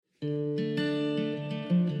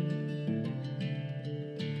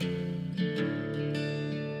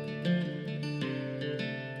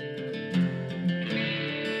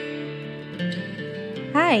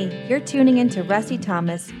Hi, you're tuning in to Rusty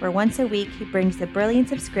Thomas, where once a week he brings the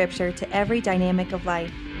brilliance of Scripture to every dynamic of life.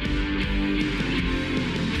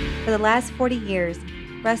 For the last 40 years,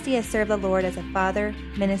 Rusty has served the Lord as a father,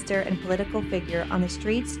 minister, and political figure on the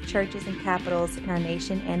streets, churches, and capitals in our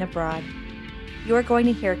nation and abroad. You are going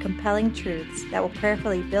to hear compelling truths that will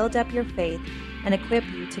prayerfully build up your faith and equip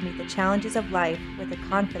you to meet the challenges of life with the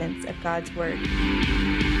confidence of God's Word.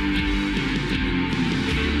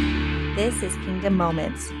 This is Kingdom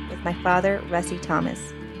Moments with my father, Rusty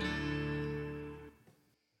Thomas.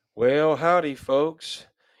 Well, howdy, folks.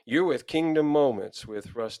 You're with Kingdom Moments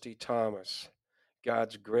with Rusty Thomas.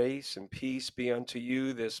 God's grace and peace be unto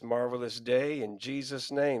you this marvelous day in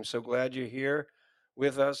Jesus' name. So glad you're here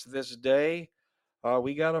with us this day.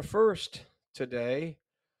 We got a first today.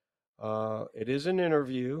 It is an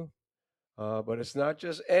interview, but it's not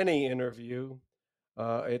just any interview.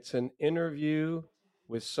 It's an interview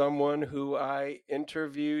with someone who I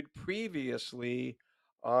interviewed previously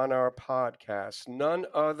on our podcast, none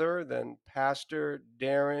other than Pastor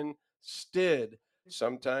Derin Stidd,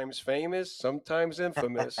 sometimes famous, sometimes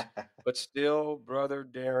infamous, but still Brother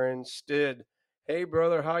Derin Stidd. Hey,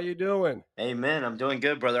 brother, how you doing? Amen. I'm doing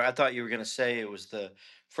good, brother. I thought you were going to say it was the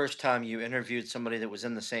first time you interviewed somebody that was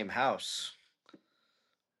in the same house.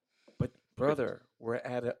 But brother, we're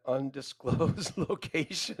at an undisclosed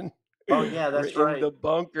location. Oh, yeah, We're that's in right. the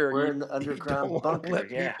bunker. We're You in the you don't underground want to bunker. let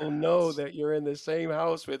Yeah. people know that you're in the same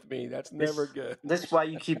house with me. That's never This good. this is why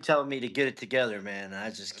you keep telling me to get it together, man. I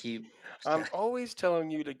just keep I'm always telling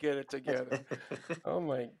you to get it together. Oh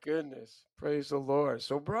my goodness. Praise the Lord.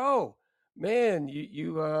 So bro, man,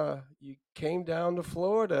 you came down to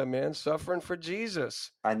Florida, man, suffering for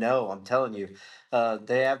Jesus. I know, I'm telling you.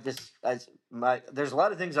 They have this there's a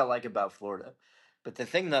lot of things I like about Florida. But the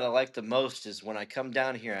thing that I like the most is when I come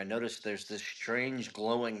down here, I notice there's this strange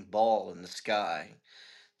glowing ball in the sky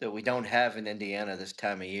that we don't have in Indiana this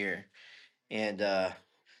time of year. And no,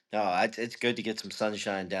 it's good to get some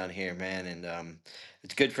sunshine down here, man, and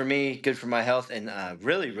it's good for me, good for my health, and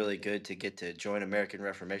really, really good to get to join American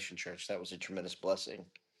Reformation Church. That was a tremendous blessing.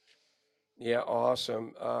 Yeah,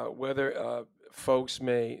 awesome. Whether folks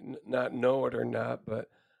may not know it or not, but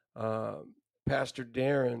Pastor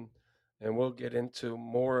Darren, and we'll get into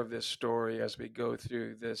more of this story as we go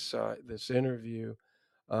through this interview.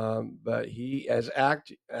 But he is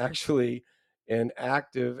actually an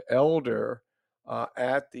active elder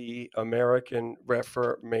at the American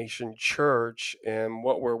Reformation Church, and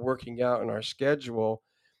what we're working out in our schedule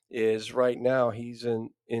is right now he's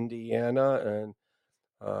in Indiana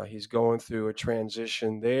and he's going through a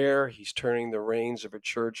transition there. He's turning the reins of a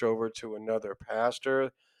church over to another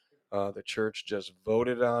pastor. The church just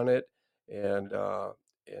voted on it, and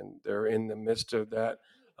they're in the midst of that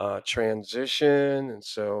transition. And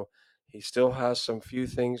so he still has some few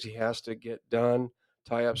things he has to get done,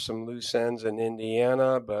 tie up some loose ends in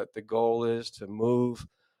Indiana. But the goal is to move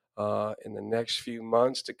in the next few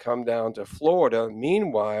months to come down to Florida.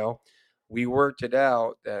 Meanwhile, we worked it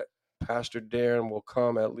out that Pastor Darren will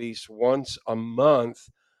come at least once a month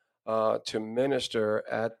to minister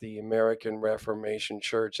at the American Reformation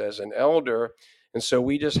Church as an elder. And so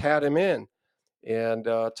we just had him in and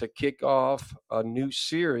to kick off a new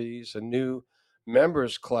series, a new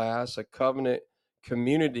members class, a covenant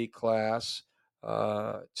community class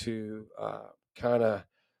to kind of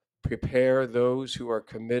prepare those who are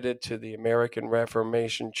committed to the American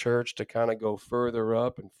Reformation Church to kind of go further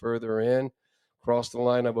up and further in, cross the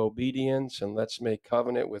line of obedience, and let's make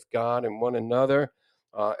covenant with God and one another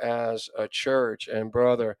as a church. And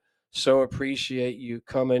brother, so appreciate you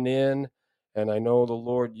coming in. And I know the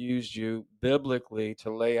Lord used you biblically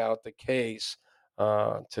to lay out the case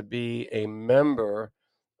to be a member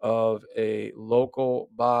of a local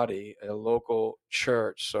body, a local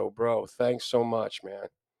church. So, bro, thanks so much, man.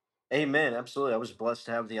 Amen. Absolutely, I was blessed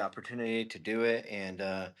to have the opportunity to do it, and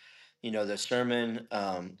the sermon.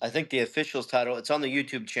 I think the official title. It's on the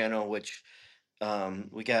YouTube channel, which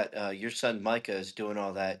we got your son Micah is doing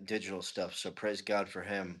all that digital stuff. So praise God for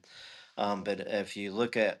him. But if you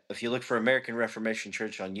look for American Reformation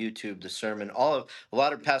Church on YouTube, the sermon, all of a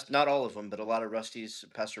lot of past, not all of them, but a lot of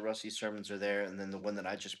Pastor Rusty's sermons are there, and then the one that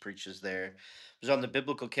I just preached is there. It was on the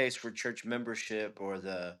biblical case for church membership, or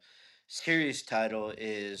the series title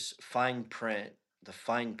is Fine Print, the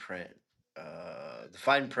Fine Print, the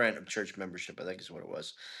Fine Print of Church Membership, I think is what it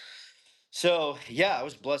was. So yeah, I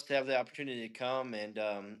was blessed to have the opportunity to come, and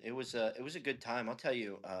it was a good time. I'll tell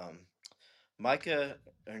you. Micah,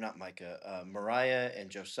 or not Micah, Mariah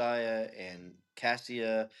and Josiah and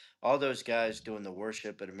Cassia, all those guys doing the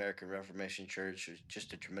worship at American Reformation Church was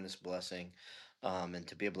just a tremendous blessing. and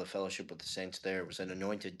to be able to fellowship with the saints there. It was an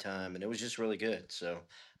anointed time, and it was just really good. So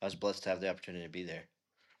I was blessed to have the opportunity to be there.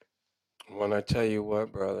 When I tell you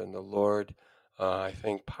what, brother, and the Lord, I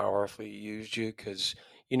think powerfully used you because,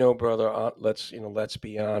 brother, let's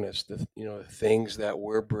be honest. The things that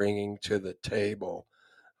we're bringing to the table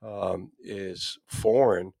is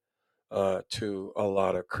foreign to a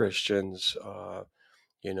lot of Christians.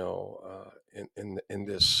 In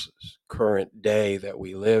this current day that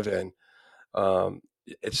we live in,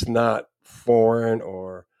 it's not foreign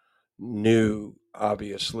or new,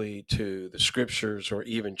 obviously, to the scriptures or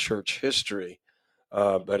even church history,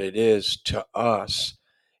 but it is to us.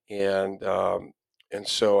 And and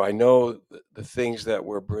so I know the things that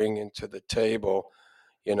we're bringing to the table.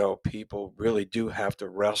 People really do have to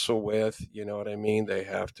wrestle with. You know what I mean? They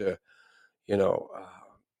have to, you know.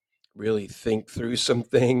 Really think through some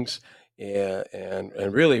things and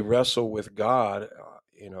really wrestle with God,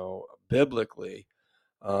 biblically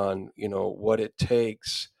on what it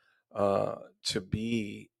takes to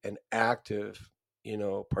be an active,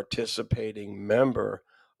 participating member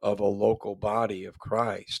of a local body of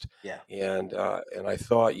Christ. Yeah. And I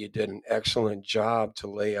thought you did an excellent job to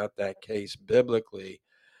lay out that case biblically,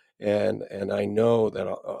 and I know that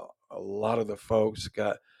a lot of the folks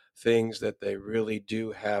got things that they really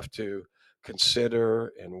do have to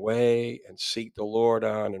consider and weigh and seek the Lord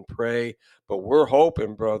on and pray. But we're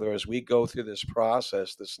hoping, brother, as we go through this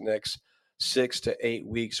process, this next 6 to 8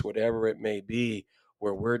 weeks, whatever it may be,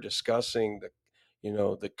 where we're discussing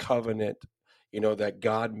the covenant, that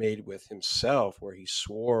God made with Himself, where He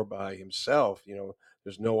swore by Himself.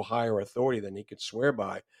 There's no higher authority than He could swear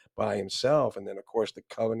by Himself. And then, of course, the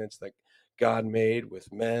covenants that God made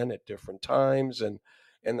with men at different times, and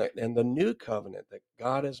the new covenant that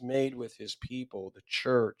God has made with His people, the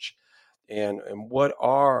church. And what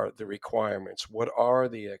are the requirements? What are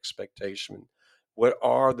the expectations? What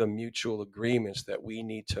are the mutual agreements that we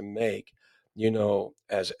need to make,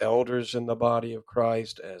 as elders in the body of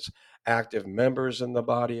Christ, as active members in the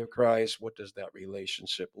body of Christ? What does that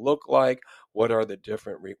relationship look like? What are the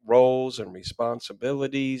different roles and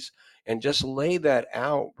responsibilities? And just lay that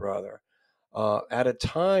out, brother, at a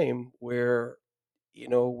time where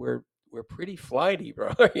we're pretty flighty,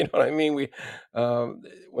 brother. You know what I mean?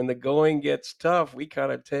 When the going gets tough, we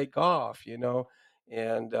kind of take off,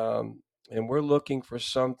 and we're looking for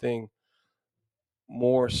something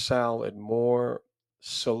more solid, more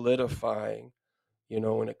solidifying,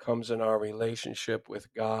 when it comes in our relationship with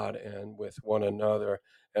God and with one another.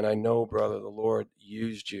 And I know, brother, the Lord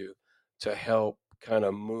used you to help kind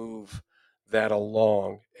of move that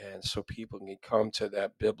along, and so people can come to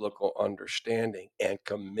that biblical understanding and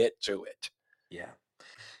commit to it. Yeah.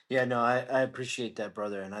 Yeah, no, I appreciate that,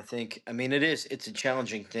 brother. And I think, I mean, it's a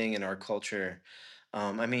challenging thing in our culture.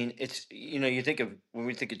 I mean, it's, you think of, when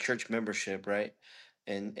we think of church membership, right?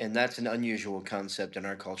 And that's an unusual concept in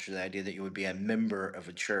our culture, the idea that you would be a member of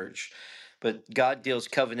a church. But God deals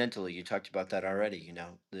covenantally. You talked about that already.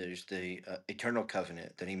 There's the eternal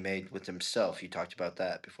covenant that He made with Himself. You talked about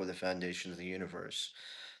that before the foundation of the universe.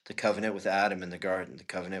 The covenant with Adam in the garden, the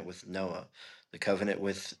covenant with Noah, the covenant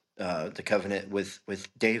with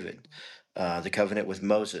David, the covenant with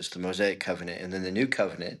Moses, the Mosaic covenant, and then the new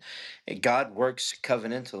covenant. And God works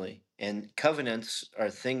covenantally, and covenants are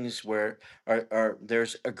things where are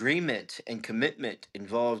there's agreement and commitment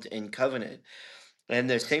involved in covenant. And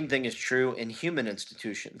the same thing is true in human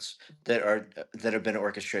institutions that have been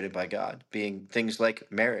orchestrated by God, being things like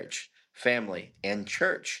marriage, family, and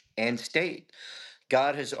church and state.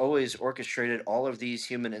 God has always orchestrated all of these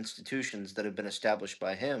human institutions that have been established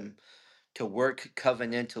by Him to work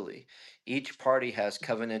covenantally. Each party has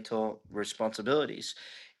covenantal responsibilities.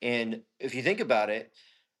 And if you think about it,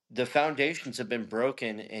 the foundations have been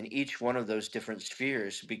broken in each one of those different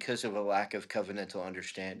spheres because of a lack of covenantal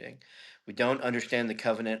understanding. We don't understand the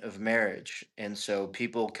covenant of marriage. And so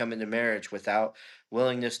people come into marriage without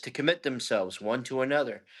willingness to commit themselves one to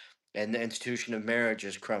another. And the institution of marriage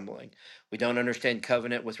is crumbling. We don't understand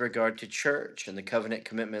covenant with regard to church and the covenant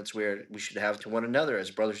commitments we should have to one another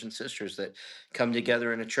as brothers and sisters that come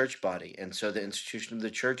together in a church body. And so the institution of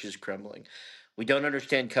the church is crumbling. We don't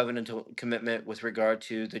understand covenantal commitment with regard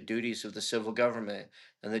to the duties of the civil government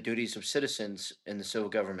and the duties of citizens in the civil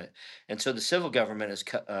government, and so the civil government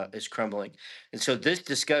is crumbling. And so this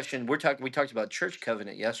discussion we talked about church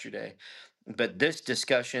covenant yesterday, but this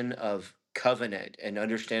discussion of covenant and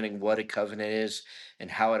understanding what a covenant is and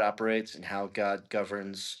how it operates and how God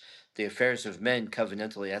governs the affairs of men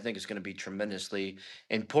covenantally, I think is going to be tremendously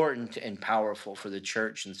important and powerful for the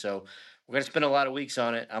church. And so we're going to spend a lot of weeks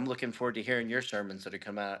on it. I'm looking forward to hearing your sermons that are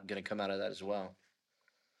going to come out of that as well.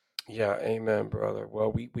 Yeah, amen, brother.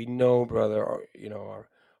 Well, we know, brother,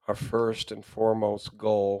 our first and foremost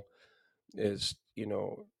goal is,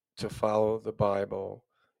 to follow the Bible,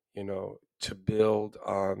 to build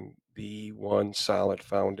on the one solid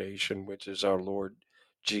foundation, which is our Lord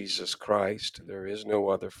Jesus Christ. There is no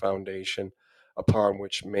other foundation upon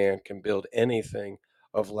which man can build anything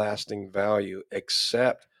of lasting value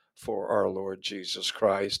except for our Lord Jesus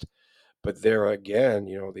Christ. But there again,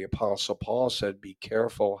 the Apostle Paul said, be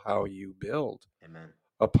careful how you build Amen.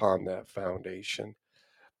 upon that foundation.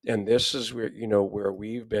 And this is where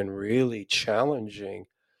we've been really challenging,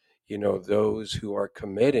 those who are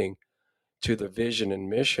committing to the vision and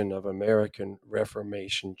mission of American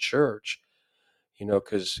Reformation Church,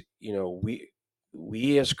 because,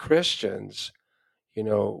 we as Christians,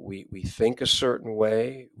 we think a certain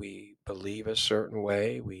way, we believe a certain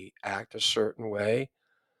way, we act a certain way.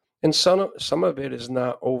 And some of it is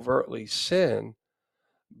not overtly sin,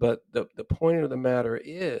 but the point of the matter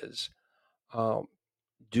is, um,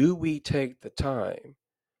 do we take the time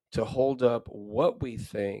to hold up what we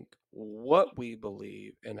think, what we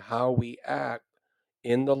believe, and how we act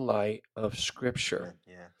in the light of Scripture?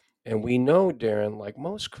 Amen. Yeah. And we know, Darren, like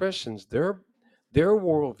most Christians, their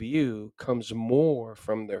worldview comes more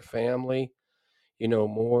from their family,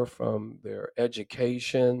 more from their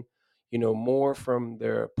education, more from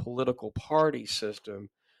their political party system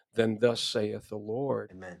than thus saith the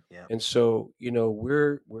Lord. Amen. Yeah. And so,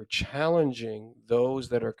 we're challenging those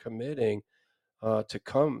that are committing to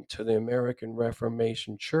come to the American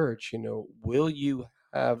Reformation Church. Will you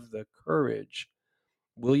have the courage?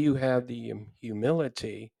 Will you have the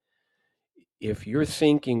humility? If you're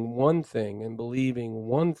thinking one thing and believing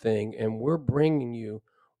one thing, and we're bringing you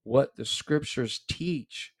what the scriptures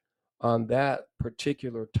teach on that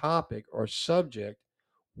particular topic or subject,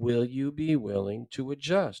 will you be willing to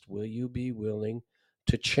adjust? Will you be willing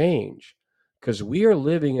to change? Because we are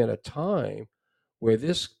living at a time where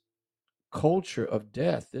this culture of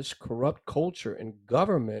death, this corrupt culture and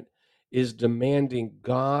government is demanding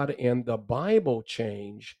God and the Bible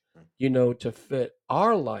change, Mm. to fit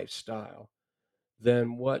our lifestyle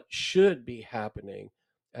than what should be happening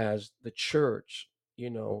as the church,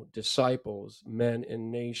 disciples, men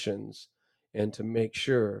and nations, and to make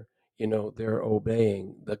sure, they're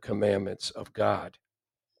obeying the commandments of God.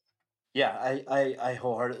 Yeah, I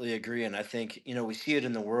wholeheartedly agree. And I think, we see it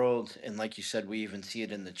in the world. And like you said, we even see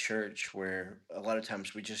it in the church where a lot of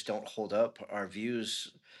times we just don't hold up our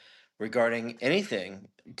views regarding anything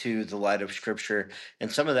to the light of Scripture.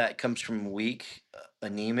 And some of that comes from weak,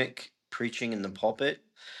 anemic preaching in the pulpit.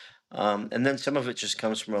 And then some of it just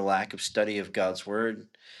comes from a lack of study of God's word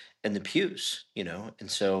in the pews. And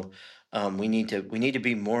so we need to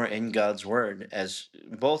be more in God's word as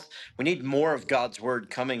both. We need more of God's word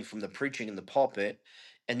coming from the preaching in the pulpit,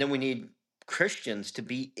 and then we need Christians to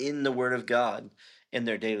be in the word of God in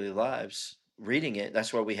their daily lives, reading it.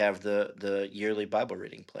 That's why we have the yearly Bible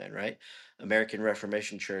reading plan, right? American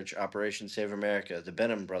Reformation Church, Operation Save America, the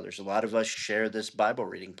Benham brothers. A lot of us share this Bible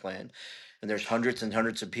reading plan, and there's hundreds and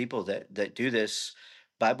hundreds of people that do this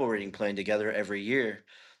Bible reading plan together every year.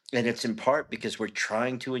 And it's in part because we're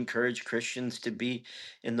trying to encourage Christians to be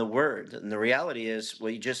in the Word. And the reality is, well,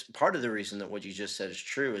 you just part of the reason that what you just said is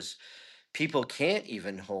true is people can't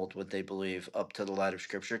even hold what they believe up to the light of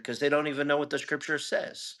Scripture because they don't even know what the Scripture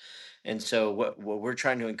says. And so, what we're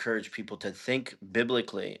trying to encourage people to think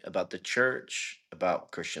biblically about the church,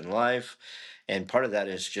 about Christian life. And part of that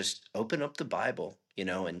is just open up the Bible,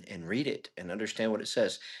 and read it and understand what it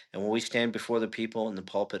says. And when we stand before the people in the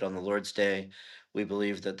pulpit on the Lord's Day, we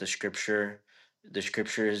believe that the scripture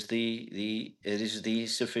is the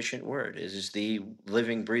sufficient word. It is the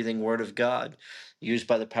living, breathing word of God used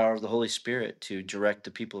by the power of the Holy Spirit to direct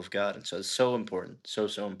the people of God. And so it's so important, so,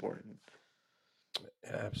 so important.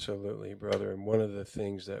 Absolutely, brother. And one of the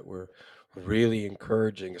things that we're really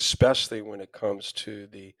encouraging, especially when it comes to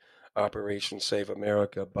the Operation Save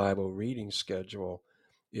America Bible reading schedule,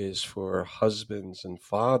 is for husbands and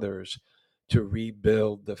fathers to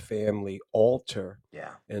rebuild the family altar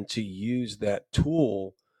Yeah. and to use that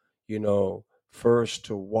tool, first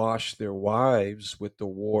to wash their wives with the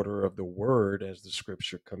water of the word, as the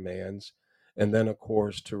scripture commands, and then, of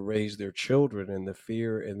course, to raise their children in the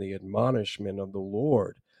fear and the admonishment of the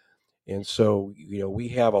Lord. And so,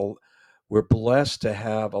 we're blessed to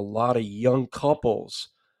have a lot of young couples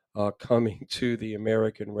coming to the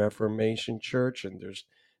American Reformation Church, and there's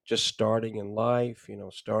just starting in life,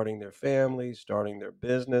 starting their families, starting their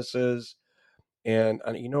businesses, and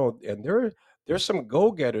there's some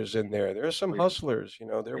go-getters in there. There's some Oh, yeah. hustlers.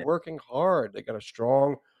 They're Yeah. working hard. They got a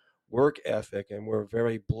strong work ethic, and we're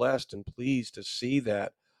very blessed and pleased to see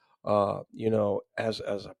that as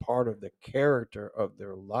a part of the character of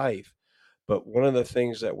their life. But one of the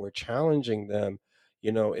things that we're challenging them,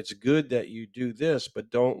 it's good that you do this, but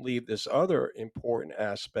don't leave this other important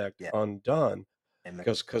aspect Yeah. undone. Amen.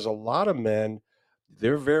 Because a lot of men,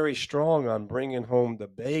 they're very strong on bringing home the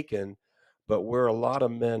bacon, but where a lot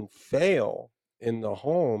of men fail in the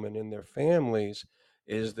home and in their families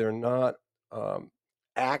is they're not um,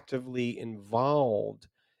 actively involved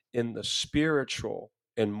in the spiritual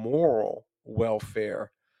and moral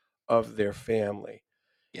welfare of their family.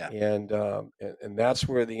 Yeah. And that's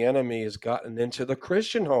where the enemy has gotten into the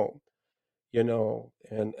Christian home,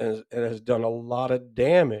 and has done a lot of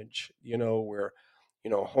damage, where,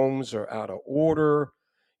 homes are out of order,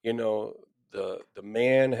 you know, the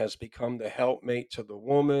man has become the helpmate to the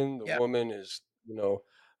Yeah. woman is,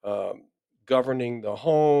 um, governing the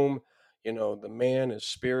home, the man is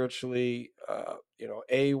spiritually,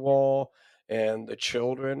 AWOL, and the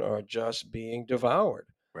children are just being devoured,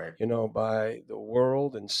 Right. by the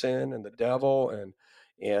world and sin and the devil and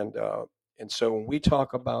and so when we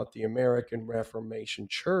talk about the American Reformation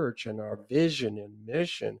Church and our vision and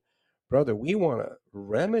mission, brother, we want to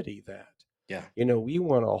remedy that. Yeah. We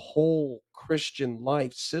want a whole Christian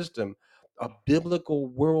life system, a biblical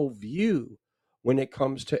worldview when it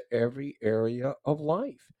comes to every area of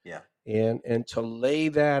life, Yeah. and to lay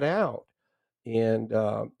that out. And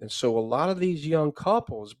so a lot of these young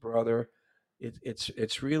couples, brother,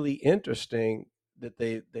 it's really interesting that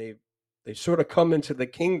they sort of come into the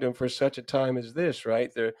kingdom for such a time as this,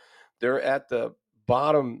 right? They're at the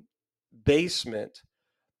bottom basement,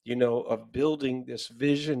 of building this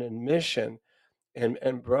vision and mission.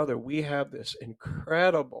 And brother, we have this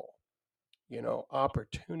incredible,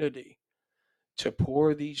 opportunity to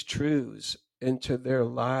pour these truths into their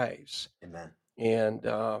lives, Amen. and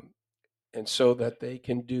and so that they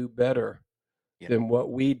can do better Yeah. than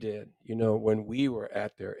what we did, when we were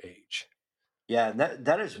at their age. Yeah. And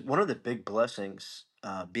that is one of the big blessings,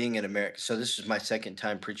 being in America. So this is my second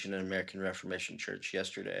time preaching in American Reformation Church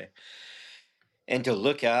yesterday. And to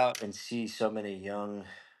look out and see so many young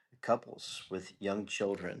couples with young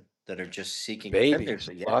children that are just seeking. And then Babies,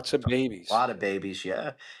 there's lots of a babies. lot of babies,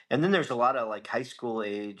 yeah. And then there's a lot of like high school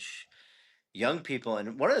age young people.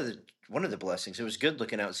 And one of the blessings, it was good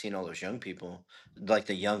looking out and seeing all those young people, like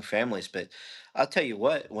the young families. But I'll tell you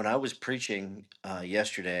what, when I was preaching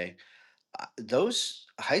yesterday, those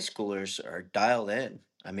high schoolers are dialed in.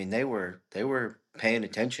 I mean, they were paying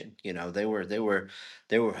attention. They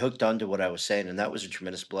were hooked onto what I was saying, and that was a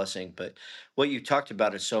tremendous blessing. But what you talked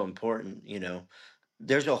about is so important.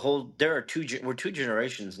 There are we're two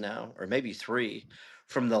generations now, or maybe three,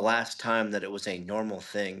 from the last time that it was a normal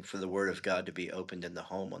thing for the Word of God to be opened in the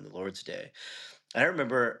home on the Lord's Day. I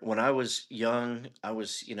remember when I was young,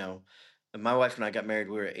 my wife and I got married,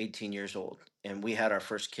 we were 18 years old, and we had our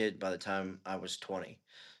first kid by the time I was 20.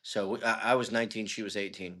 So I was 19, she was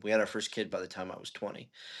 18. We had our first kid by the time I was 20.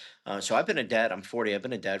 So I've been a dad, I'm 40, I've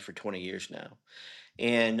been a dad for 20 years now.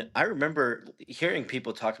 And I remember hearing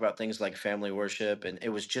people talk about things like family worship, and it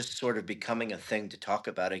was just sort of becoming a thing to talk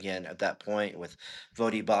about again at that point with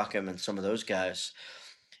Vodi Bakum and some of those guys.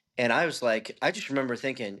 And I was like, I just remember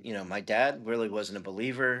thinking, my dad really wasn't a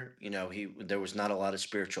believer. There was not a lot of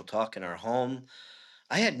spiritual talk in our home.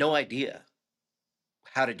 I had no idea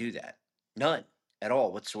how to do that. None at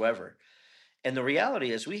all whatsoever. And the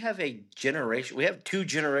reality is, we have two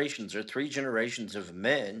generations or three generations of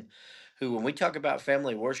men who, when we talk about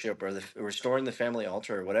family worship or restoring the family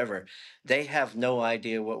altar or whatever, they have no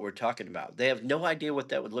idea what we're talking about. They have no idea what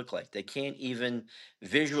that would look like. They can't even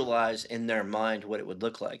visualize in their mind what it would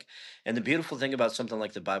look like. And the beautiful thing about something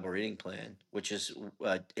like the Bible reading plan, which is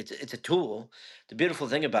it's a tool. The beautiful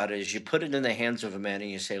thing about it is you put it in the hands of a man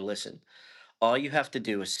and you say, listen. All you have to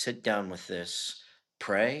do is sit down with this,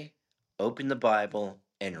 pray, open the Bible,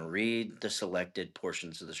 and read the selected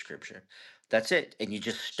portions of the scripture. That's it. And you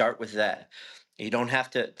just start with that. You don't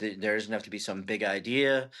have to, there doesn't have to be some big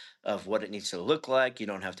idea of what it needs to look like. You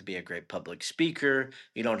don't have to be a great public speaker.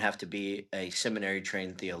 You don't have to be a seminary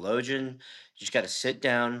trained theologian. You just got to sit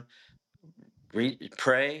down,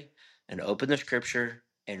 pray, and open the scripture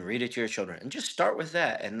and read it to your children, and just start with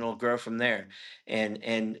that, and it'll grow from there.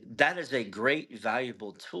 And that is a great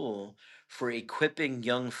valuable tool for equipping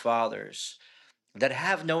young fathers that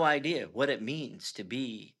have no idea what it means to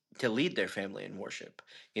be to lead their family in worship,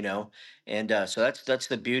 you know. And so that's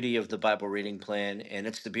the beauty of the Bible reading plan, and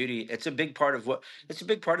it's the beauty, it's a big part of what, it's a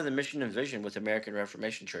big part of the mission and vision with American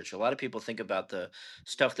Reformation Church. A lot of people think about the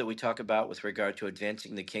stuff that we talk about with regard to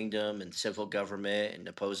advancing the kingdom and civil government and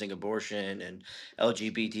opposing abortion and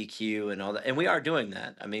LGBTQ and all that, and we are doing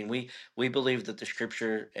that. I mean, we believe that the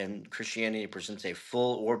scripture and Christianity presents a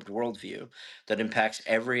full orbed worldview that impacts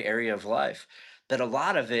every area of life, but a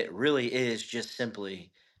lot of it really is just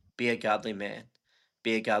simply be a godly man,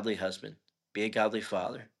 be a godly husband, be a godly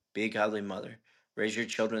father, be a godly mother, raise your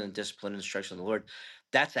children in discipline and instruction of the Lord.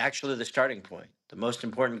 That's actually the starting point. The most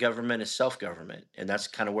important government is self government. And that's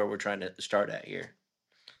kind of where we're trying to start at here.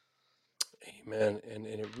 Amen. And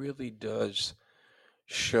it really does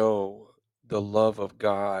show the love of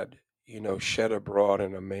God, shed abroad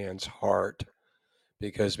in a man's heart.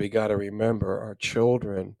 Because we got to remember our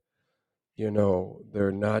children,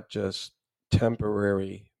 they're not just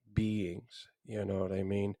temporary beings. You know what I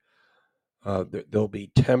mean? They'll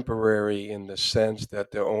be temporary in the sense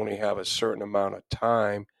that they'll only have a certain amount of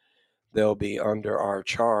time. They'll be under our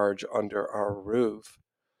charge, under our roof.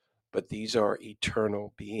 But these are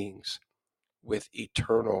eternal beings with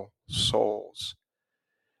eternal souls.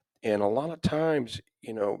 And a lot of times,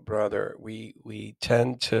 brother, we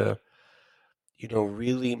tend to,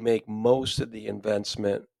 really make most of the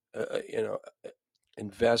investment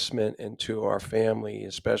into our family,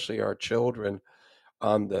 especially our children,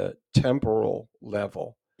 on the temporal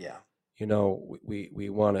level. Yeah. We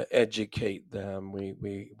want to educate them.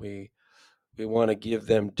 We want to give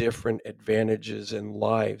them different advantages in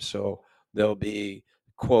life so they'll be,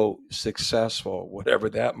 quote, successful, whatever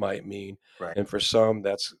that might mean. Right. And for some,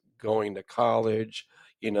 that's going to college.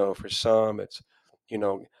 For some, it's, you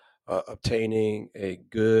know, obtaining a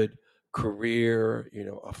good career,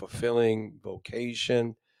 a fulfilling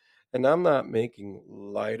vocation. And I'm not making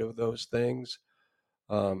light of those things.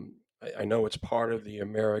 I know it's part of the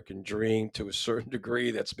American dream to a certain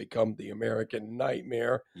degree. That's become the American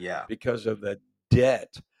nightmare Yeah. because of the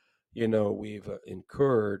debt, we've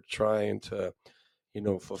incurred trying to,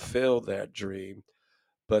 fulfill that dream.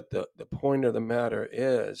 But the point of the matter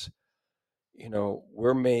is,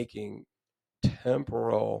 we're making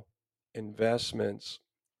temporal investments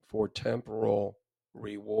for temporal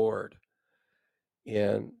reward.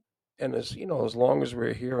 And as long as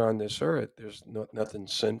we're here on this earth, there's nothing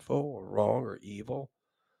sinful or wrong or evil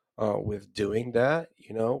with doing that.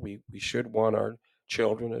 We should want our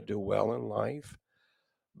children to do well in life.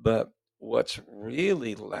 But what's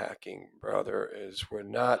really lacking, brother, is we're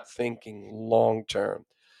not thinking long term.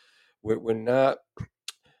 We're not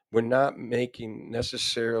making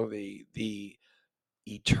necessarily the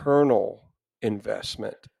eternal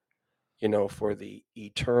investment, for the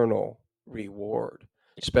eternal reward,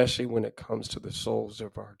 especially when it comes to the souls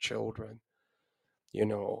of our children,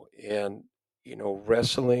 and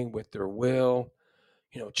wrestling with their will,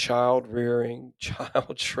 child rearing,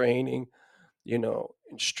 child training,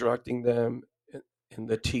 instructing them in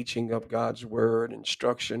the teaching of God's word,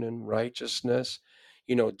 instruction in righteousness,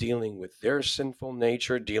 dealing with their sinful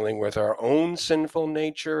nature, dealing with our own sinful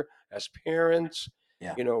nature as parents,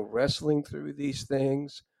 Yeah. wrestling through these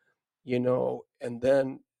things, and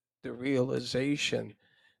then the realization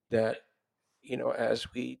that,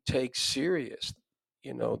 as we take serious,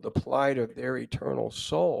 the plight of their eternal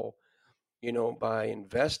soul, by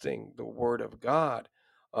investing the word of God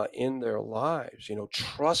in their lives,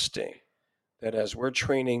 trusting that as we're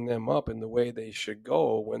training them up in the way they should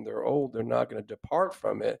go when they're old, they're not going to depart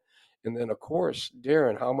from it. And then, of course,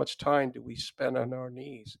 Darren, how much time do we spend on our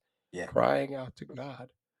knees Yeah. crying out to God,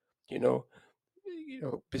 you know,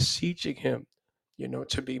 beseeching Him,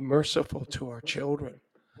 to be merciful to our children,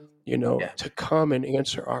 Yeah. to come and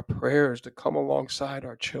answer our prayers, to come alongside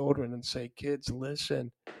our children and say, kids,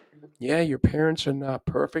 listen, yeah, your parents are not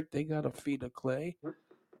perfect. They got a feet of clay,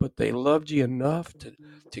 but they loved you enough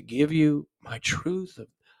to give you my truth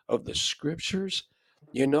of the scriptures,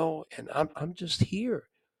 and I'm just here,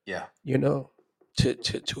 Yeah. you know,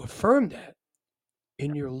 to affirm that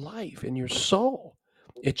in your life, in your soul.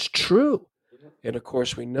 It's true. And of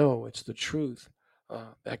course, we know it's the truth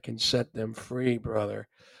that can set them free, brother.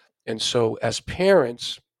 And so, as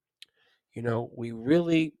parents,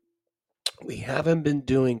 we haven't been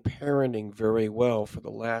doing parenting very well for the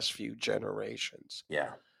last few generations.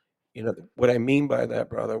 Yeah. What I mean by that,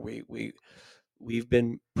 brother, we've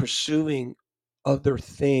been pursuing other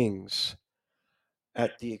things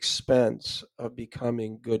at the expense of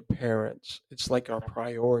becoming good parents. It's like our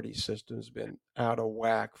priority system's been out of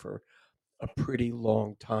whack for a pretty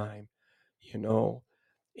long time, you know.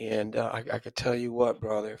 And I could tell you what,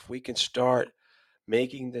 brother, if we can start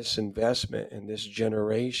making this investment in this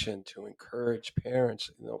generation to encourage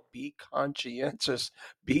parents, be conscientious,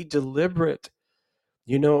 be deliberate.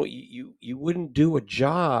 You wouldn't do a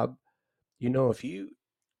job, if you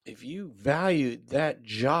valued that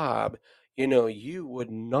job, you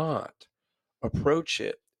would not approach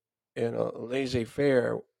it in a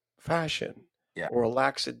laissez-faire fashion Yeah. or a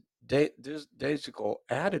lackadaisical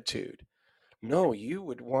attitude. No, you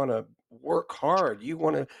would want to work hard. You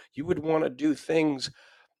would want to do things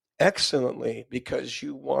excellently because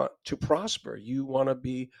you want to prosper. You want to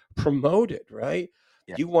be promoted, right?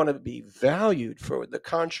 Yeah. You want to be valued for the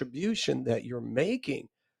contribution that you're making,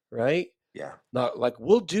 right? Yeah. Not like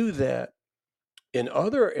we'll do that in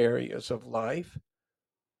other areas of life,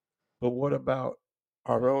 but what about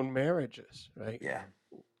our own marriages, right? Yeah.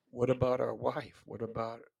 What about our wife? What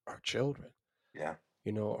about our children? Yeah.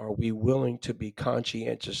 Are we willing to be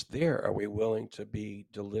conscientious there? Are we willing to be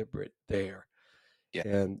deliberate there? Yeah.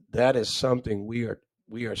 And that is something we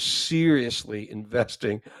are seriously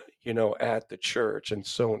investing, at the church, and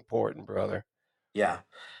so important, brother. Yeah.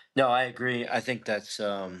 No, I agree. I think that's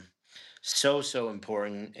so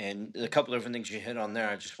important. And a couple of different things you hit on there,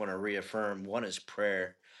 I just want to reaffirm. One is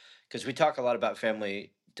prayer, because we talk a lot about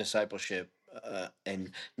family discipleship,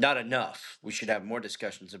 and not enough. We should have more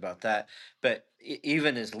discussions about that. But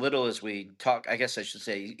even as little as we talk, I guess I should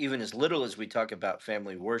say, even as little as we talk about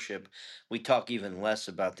family worship, we talk even less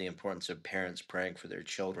about the importance of parents praying for their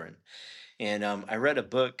children. And I read a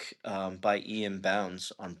book by Ian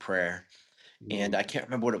Bounds on prayer, and Mm. I can't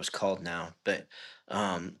remember what it was called now, but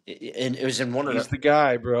and it was in one of He's the, the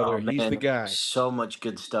guy, brother. oh He's the man, guy. so much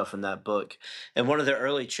good stuff in that book. And one of the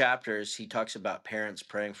early chapters, he talks about parents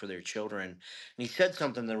praying for their children, and he said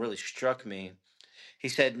something that really struck me. He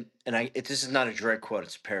said, and this is not a direct quote;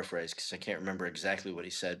 it's a paraphrase because I can't remember exactly what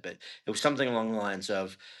he said, but it was something along the lines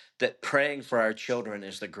of that praying for our children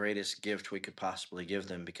is the greatest gift we could possibly give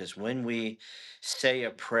them, because when we say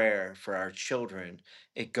a prayer for our children,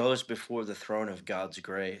 it goes before the throne of God's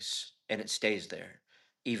grace and it stays there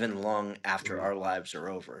even long after Mm, our lives are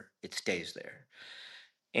over. It stays there.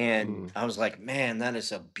 And mm. I was like, man, that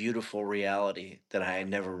is a beautiful reality that I had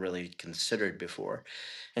never really considered before.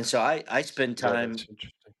 And so Yeah, that's interesting.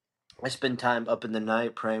 I spend time up in the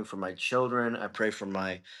night praying for my children. I pray for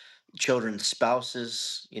my children's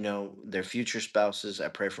spouses, their future spouses. I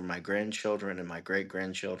pray for my grandchildren and my great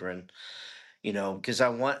grandchildren, because I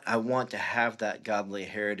want to have that godly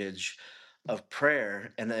heritage of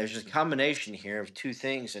prayer. And there's a combination here of two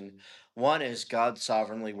things. And one is God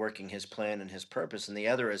sovereignly working his plan and his purpose, and the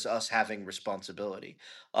other is us having responsibility,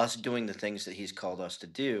 us doing the things that he's called us to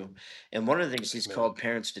do. And one of the things he's Amen. called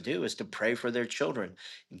parents to do is to pray for their children.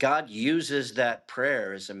 God uses that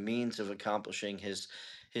prayer as a means of accomplishing his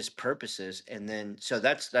purposes. And then so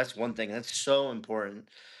that's one thing that's so important,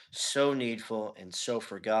 so needful, and so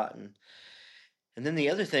forgotten. And then the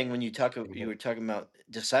other thing, when you Amen. were talking about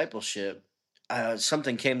discipleship,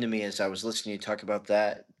 something came to me as I was listening to you talk about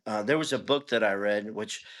that. There was a book that I read,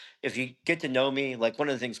 which, if you get to know me, like one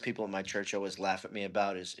of the things people in my church always laugh at me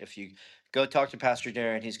about is if you go talk to Pastor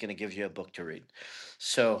Darren, he's going to give you a book to read.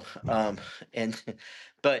 So, and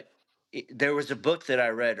but there was a book that I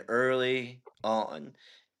read early on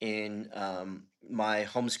in my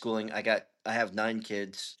homeschooling. I have 9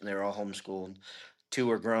 kids, and they're all homeschooled. Two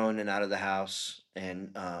are grown and out of the house,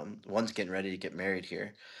 and one's getting ready to get married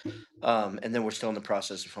here. And then we're still in the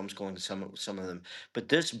process of homeschooling some of them. But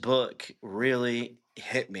this book really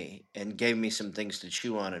hit me and gave me some things to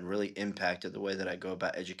chew on, and really impacted the way that I go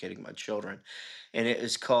about educating my children. And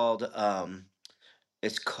it's called, oh,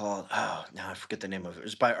 now I forget the name of it. It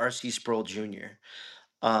was by R.C. Sproul Jr.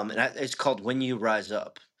 It's called When You Rise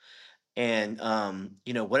Up. And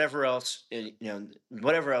whatever else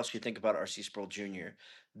you think about R.C. Sproul Jr.,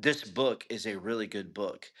 this book is a really good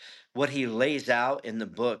book. What he lays out in the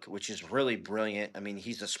book, which is really brilliant. I mean,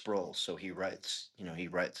 he's a Sproul, so he writes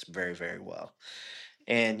very, very well.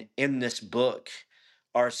 And in this book,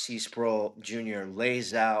 R.C. Sproul Jr.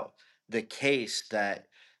 lays out the case that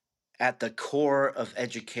at the core of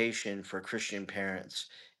education for Christian parents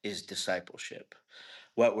is discipleship.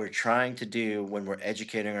 What we're trying to do when we're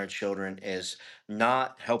educating our children is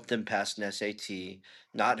not help them pass an SAT,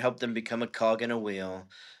 not help them become a cog in a wheel,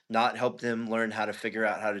 not help them learn how to figure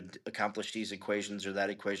out how to accomplish these equations or that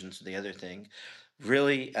equations or the other thing.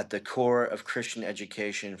 Really, at the core of Christian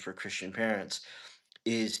education for Christian parents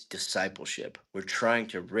is discipleship. We're trying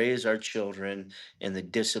to raise our children in the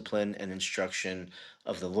discipline and instruction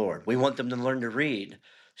of the Lord. We want them to learn to read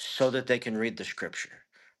so that they can read the scripture,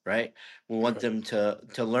 right? We want Right. them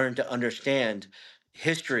to learn to understand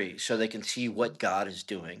history so they can see what God is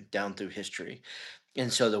doing down through history.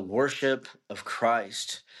 And so the worship of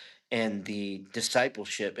Christ and the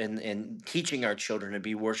discipleship and teaching our children to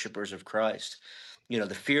be worshipers of Christ.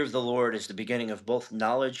 The fear of the Lord is the beginning of both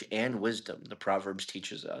knowledge and wisdom, the Proverbs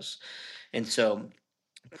teaches us. And so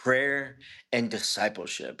prayer and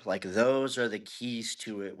discipleship, like those are the keys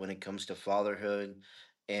to it when it comes to fatherhood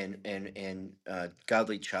and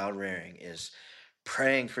godly child rearing, is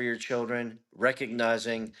praying for your children,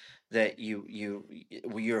 recognizing that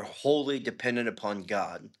you're wholly dependent upon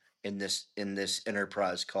God in this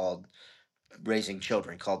enterprise called raising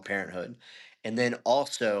children, called parenthood. And then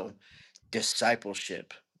also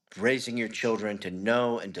discipleship, raising your children to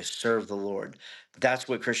know and to serve the Lord. That's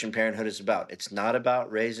what Christian parenthood is about. It's not about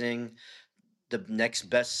raising the next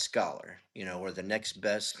best scholar, or the next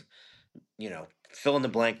best, fill in the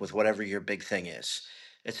blank with whatever your big thing is.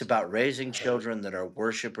 It's about raising Right. children that are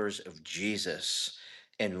worshipers of Jesus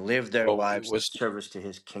and live their Well, it lives in was service to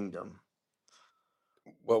his kingdom.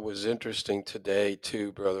 what was interesting today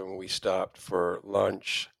too, brother, when we stopped for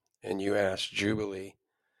lunch and you asked Jubilee,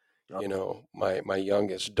 Yep. my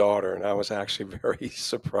youngest daughter, and I was actually very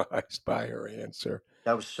surprised by her answer.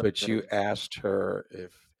 That was so But you good. asked her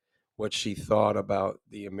if what she thought about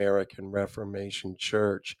the American Reformation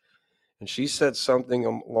Church, and she said something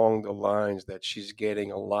along the lines that she's getting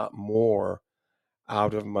a lot more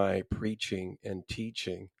out of my preaching and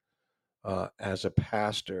teaching as a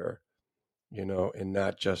pastor, and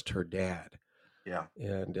not just her dad. Yeah.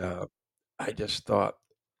 And I just thought,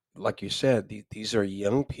 like you said, these are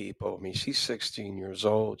young people. I mean, she's 16 years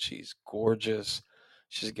old. She's gorgeous.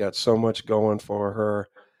 She's got so much going for her.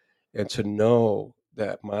 And to know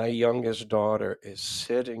that my youngest daughter is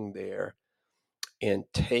sitting there and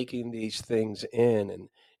taking these things in and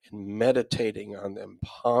meditating on them,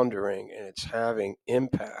 pondering, and it's having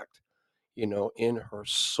impact, in her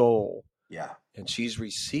soul. Yeah. And she's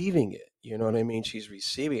receiving it. You know what I mean? She's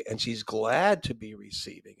receiving it and she's glad to be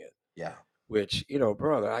receiving it, Yeah. which,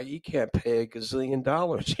 brother, you can't pay a gazillion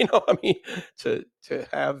dollars, I mean, to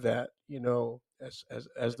have that,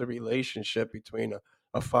 as the relationship between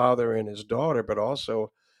a father and his daughter, but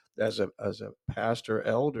also as a pastor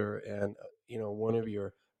elder and one of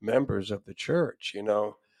your members of the church, and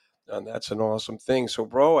that's an awesome thing. So,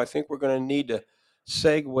 bro, I think we're going to need to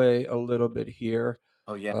segue a little bit here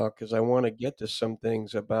Oh yeah. because I want to get to some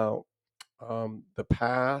things about the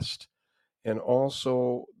past and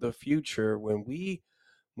also the future. When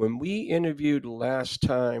we interviewed last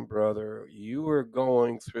time, brother, you were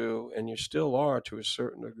going through, and you still are to a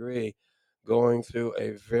certain degree, going through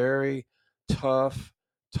a very tough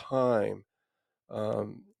time.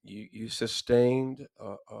 You sustained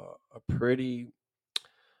a pretty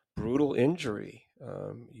brutal injury.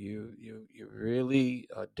 You really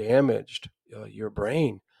damaged your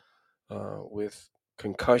brain with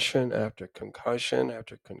concussion after concussion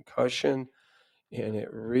after concussion, and it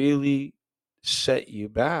really set you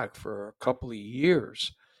back for a couple of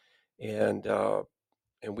years. And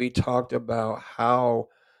we talked about how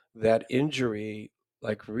that injury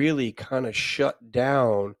like really kind of shut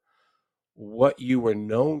down what you were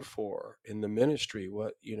known for in the ministry,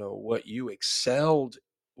 what you excelled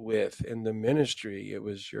with in the ministry. It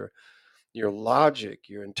was your logic,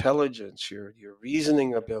 your intelligence, your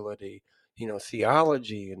reasoning ability,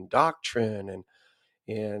 theology and doctrine,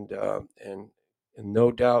 and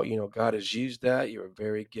no doubt, God has used that. You're a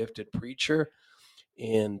very gifted preacher,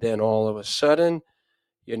 and then all of a sudden,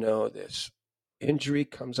 this injury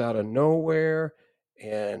comes out of nowhere,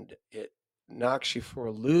 and it knocks you for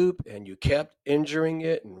a loop, and you kept injuring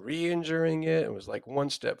it and re-injuring it. It was like one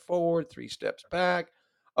step forward, three steps back,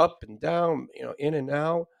 up and down, in and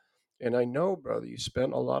out. And I know, brother, you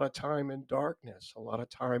spent a lot of time in darkness, a lot of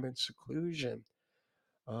time in seclusion.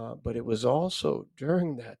 But it was also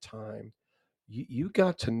during that time you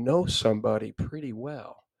got to know somebody pretty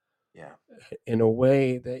well Yeah. in a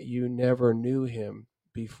way that you never knew him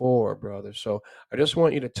before, brother. So I just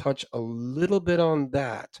want you to touch a little bit on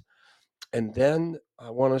that. And then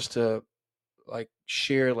I want us to like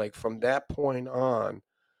share like from that point on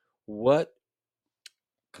what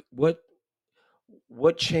what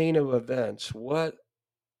what chain of events, what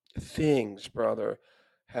things, brother,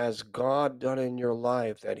 has God done in your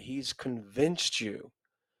life that he's convinced you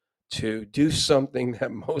to do something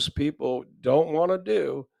that most people don't want to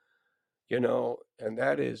do, and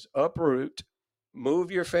that is uproot, move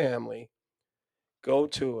your family, go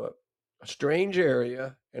to a strange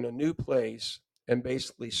area in a new place, and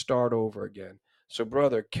basically start over again. So,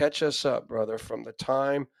 brother, catch us up, brother, from the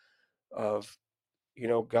time of,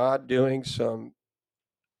 God doing some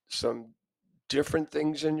different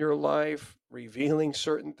things in your life revealing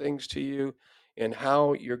certain things to you, and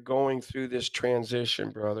how you're going through this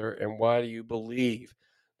transition, brother, and why do you believe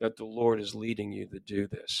that the Lord is leading you to do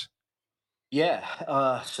this? Yeah.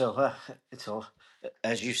 It's a,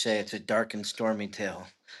 as you say, it's a dark and stormy tale.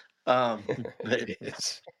 Um, but It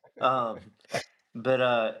is. um,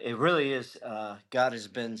 it really is. God has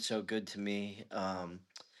been so good to me. And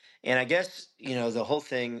I guess the whole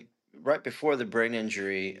thing right before the brain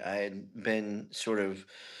injury, I had been sort of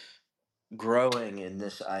growing in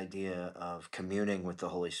this idea of communing with the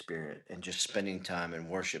Holy Spirit and just spending time in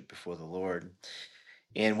worship before the Lord.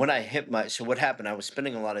 And when I hit my, so what happened? I was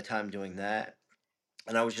spending a lot of time doing that,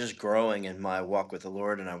 and I was just growing in my walk with the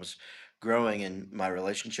Lord, and I was growing in my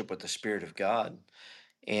relationship with the Spirit of God.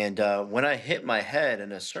 And when I hit my head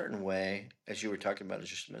in a certain way, as you were talking about it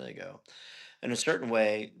just a minute ago, in a certain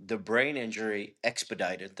way, the brain injury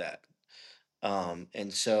expedited that. Or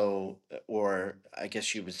I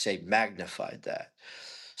guess you would say magnified that.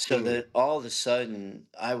 So Mm. that all of a sudden,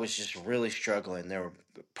 I was just really struggling. There were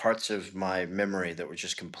parts of my memory that were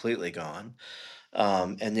just completely gone.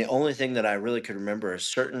 And the only thing that I really could remember is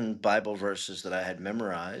certain Bible verses that I had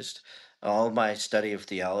memorized. All my study of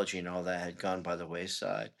theology and all that had gone by the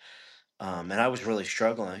wayside. And I was really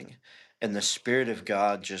struggling. And the Spirit of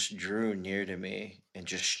God just drew near to me and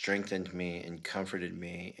just strengthened me and comforted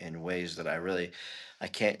me in ways that I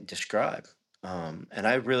can't describe. And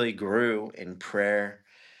I really grew in prayer,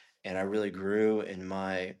 and I really grew in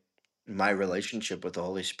my relationship with the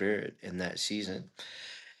Holy Spirit in that season.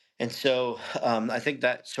 And so I think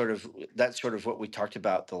that's sort of what we talked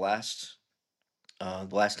about the last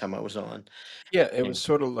time I was on. Yeah, it was And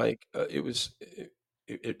sort of like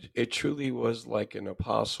it truly was like an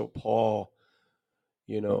Apostle Paul,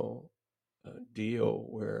 you know, deal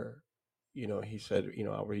where, he said,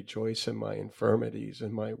 I'll rejoice in my infirmities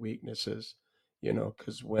and my weaknesses,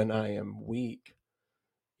 because when I am weak,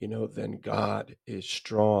 then God is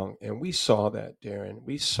strong. And we saw that, Darren.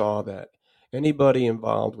 We saw that. Anybody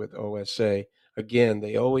involved with OSA, again,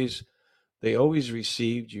 they always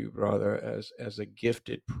received you, brother, as a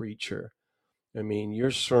gifted preacher. I mean,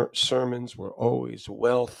 your sermons were always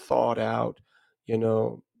well thought out. You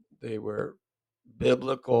know, they were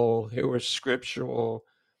biblical, they were scriptural,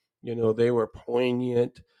 they were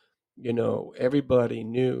poignant. Everybody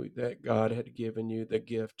knew that God had given you the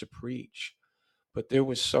gift to preach. But there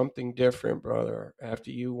was something different, brother,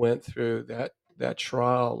 after you went through that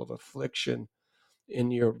trial of affliction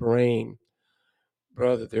in your brain,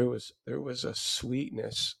 brother. There was a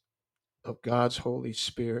sweetness of God's Holy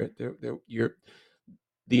Spirit.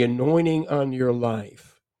 The anointing on your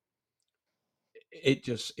life, it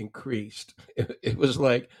just increased. It was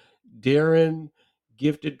like Darren,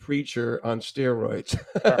 gifted preacher on steroids.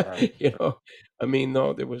 uh, you know, I mean,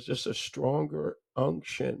 no, there was just a stronger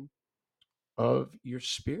unction of your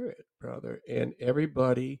spirit, brother, and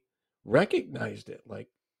everybody recognized it. Like,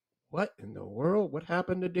 what in the world? What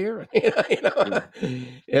happened to Darren? yeah,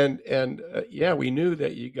 And yeah, we knew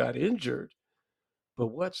that you got injured, but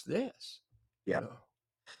what's this? You yeah. know,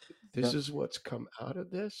 this No, is what's come out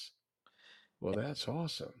of this. Well, that's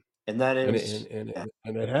awesome, and that and and is. and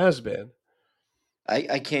and it has been.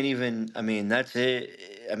 I can't even, I mean, that's it.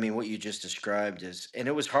 I mean, what you just described is, and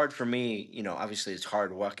it was hard for me, obviously it's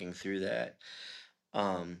hard walking through that.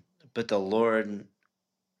 Um, but the Lord,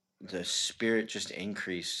 the Spirit just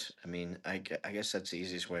increased. I mean, I guess that's the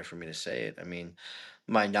easiest way for me to say it. I mean,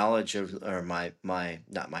 my knowledge of, or not my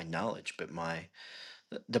knowledge, but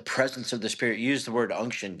the presence of the Spirit. You used the word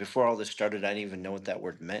unction before all this started. I didn't even know what that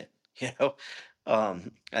word meant. You know,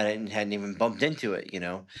 hadn't even bumped into it.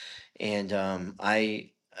 And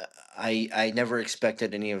I never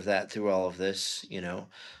expected any of that through all of this.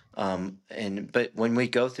 And but when we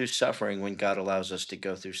go through suffering, when God allows us to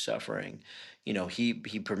go through suffering, He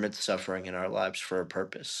permits suffering in our lives for a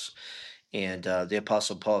purpose. And the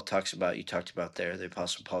Apostle Paul talks about, you talked about there. The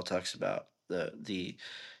Apostle Paul talks about there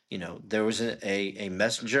was a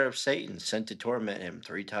messenger of Satan sent to torment him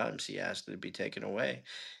 3 times. He asked it to be taken away,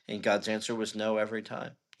 and God's answer was no every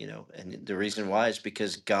time. And the reason why is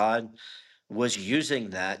because God was using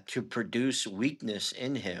that to produce weakness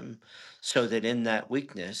in him, so that in that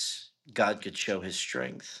weakness, God could show his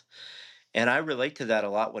strength. And I relate to that a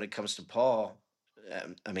lot when it comes to Paul.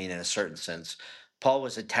 I mean, in a certain sense, Paul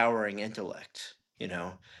was a towering intellect, and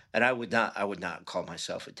I would not call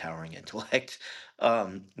myself a towering intellect.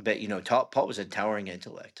 But Paul was a towering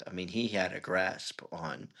intellect. I mean, he had a grasp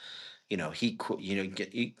on, you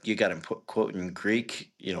got him quoting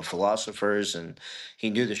Greek, philosophers, and he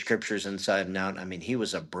knew the scriptures inside and out. I mean, he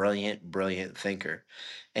was a brilliant, brilliant thinker,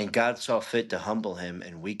 and God saw fit to humble him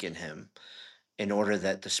and weaken him, in order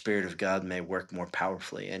that the Spirit of God may work more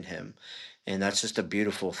powerfully in him. And that's just a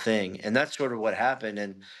beautiful thing. And that's sort of what happened.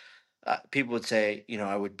 And people would say,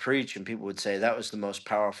 I would preach, and people would say that was the most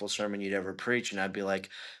powerful sermon you'd ever preach. And I'd be like,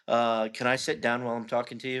 can I sit down while I'm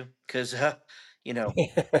talking to you? Because, you know,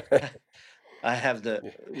 I have the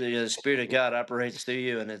Spirit of God operates through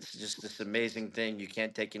you, and it's just this amazing thing. You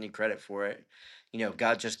can't take any credit for it.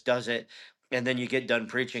 God just does it, and then you get done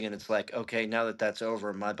preaching, and it's like, okay, now that that's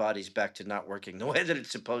over, my body's back to not working the way that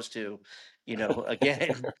it's supposed to.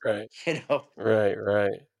 Again, Right, you know. right.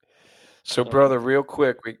 So, So brother, real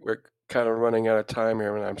quick, we're kind of running out of time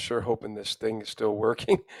here, and I'm sure hoping this thing is still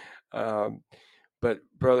working. Um, but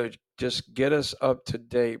brother, just get us up to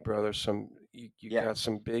date, brother. You yeah, got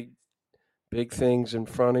some big things in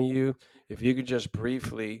front of you. If you could just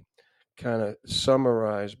briefly kind of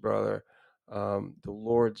summarize, brother, the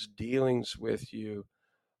Lord's dealings with you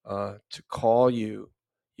to call you,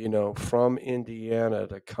 from Indiana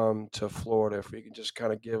to come to Florida. If you can just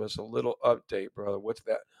kind of give us a little update, brother.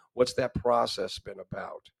 What's that process been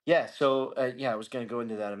about? yeah. So yeah, I was gonna go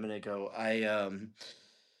into that a minute ago.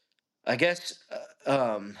 I guess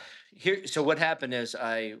here. So what happened is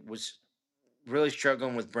I was really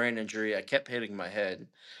struggling with brain injury. I kept hitting my head,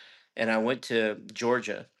 and I went to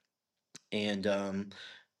Georgia, and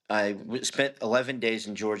spent 11 days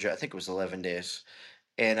in Georgia. I think it was 11 days.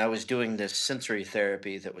 And I was doing this sensory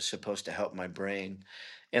therapy that was supposed to help my brain.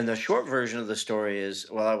 And the short version of the story is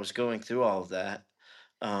while I was going through all of that,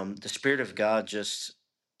 the Spirit of God just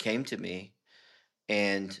came to me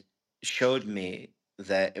and showed me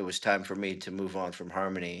that it was time for me to move on from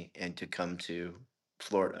Harmony and to come to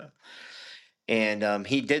Florida. And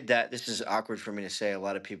he did that. This is awkward for me to say. A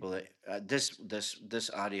lot of people that this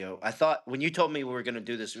audio. I thought when you told me we were going to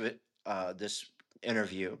do this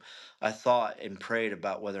interview, I thought and prayed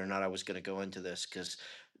about whether or not I was going to go into this because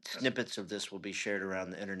snippets of this will be shared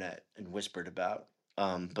around the internet and whispered about.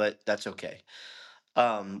 But that's okay.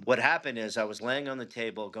 What happened is I was laying on the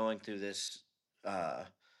table going through this uh,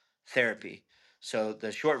 therapy. So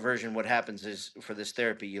the short version, what happens is for this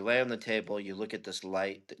therapy, you lay on the table, you look at this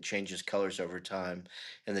light that changes colors over time,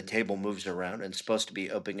 and the table moves around, and it's supposed to be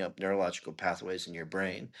opening up neurological pathways in your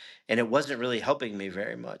brain. And it wasn't really helping me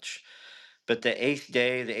very much. But the eighth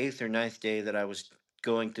or ninth day that I was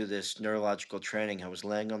going through this neurological training, I was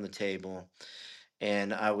laying on the table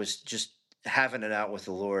and I was just having it out with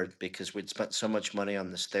the Lord because we'd spent so much money on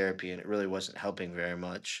this therapy and it really wasn't helping very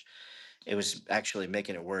much. It was actually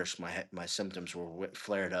making it worse. My symptoms were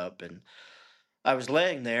flared up, and I was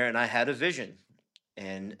laying there, and I had a vision,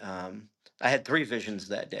 and I had three visions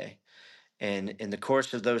that day. And in the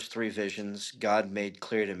course of those three visions, God made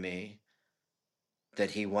clear to me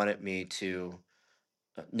that He wanted me to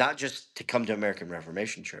not just to come to American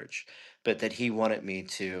Reformation Church, but that He wanted me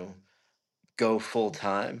to go full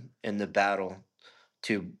time in the battle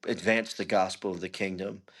to advance the gospel of the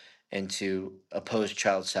kingdom and to oppose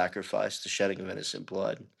child sacrifice, the shedding of innocent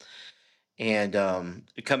blood. And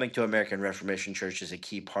coming to American Reformation Church is a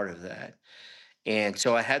key part of that. And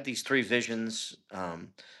so I had these three visions.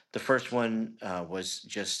 The first one was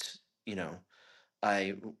just,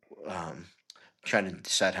 I trying to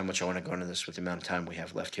decide how much I want to go into this with the amount of time we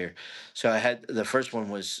have left here. So I had the first one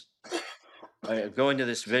was I go into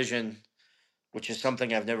this vision, which is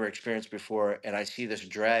something I've never experienced before, and I see this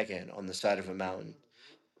dragon on the side of a mountain.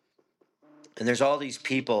 And there's all these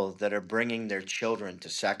people that are bringing their children to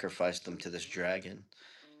sacrifice them to this dragon.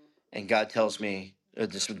 And God tells me,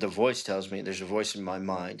 the voice tells me, there's a voice in my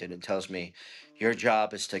mind, and it tells me, your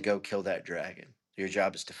job is to go kill that dragon. Your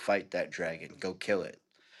job is to fight that dragon. Go kill it.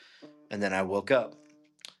 And then I woke up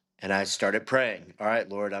and I started praying. All right,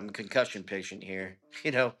 Lord, I'm a concussion patient here.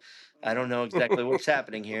 I don't know exactly what's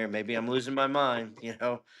happening here. Maybe I'm losing my mind.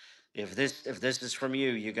 If this is from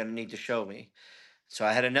you, you're gonna need to show me. So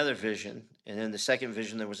I had another vision, and in the second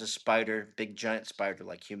vision there was a spider, big giant spider,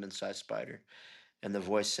 like human-sized spider. And the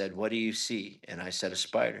voice said, "What do you see?" And I said, "A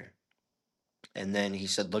spider." And then he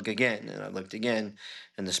said, "Look again." And I looked again,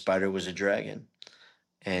 and the spider was a dragon.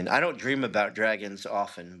 And I don't dream about dragons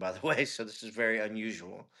often, by the way, so this is very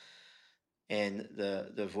unusual. And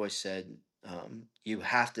the voice said, you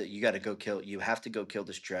have to go kill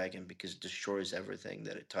this dragon because it destroys everything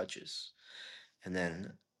that it touches." And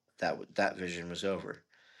then that vision was over.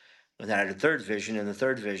 And then I had a third vision. In the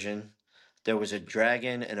third vision, there was a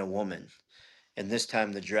dragon and a woman. And this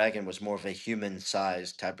time the dragon was more of a human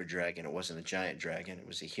sized type of dragon. It wasn't a giant dragon, it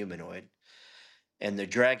was a humanoid. And the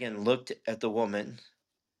dragon looked at the woman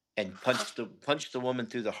and punched the woman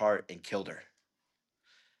through the heart and killed her.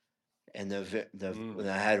 And Mm. when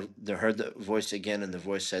I heard the voice again, and the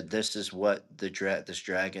voice said, "This is what this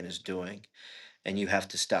dragon is doing." and you have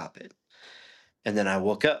to stop it. And then I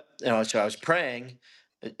woke up. So I was praying.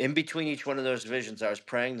 In between each one of those visions, I was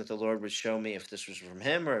praying that the Lord would show me if this was from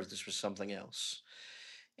Him or if this was something else.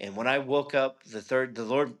 And when I woke up, the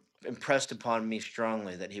Lord impressed upon me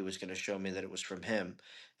strongly that He was going to show me that it was from Him.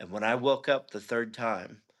 And when I woke up the third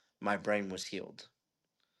time, my brain was healed.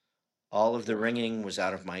 All of the Wow. ringing was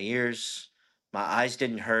out of my ears. My eyes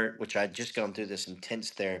didn't hurt, which I'd just gone through this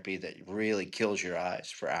intense therapy that really kills your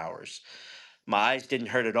eyes for hours. My eyes didn't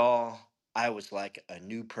hurt at all. I was like a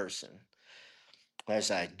new person.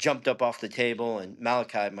 As I jumped up off the table, and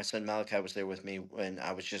Malachi, my son Malachi, was there with me when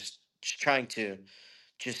I was just trying to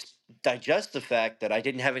just digest the fact that I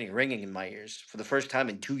didn't have any ringing in my ears. For the first time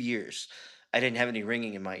in 2 years, I didn't have any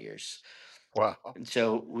ringing in my ears. Wow. And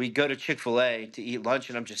so we go to Chick-fil-A to eat lunch,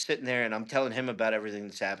 and I'm just sitting there and I'm telling him about everything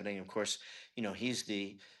that's happening. Of course, he's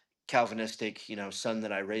the Calvinistic, son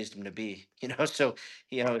that I raised him to be, so,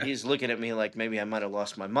 he's looking at me like maybe I might have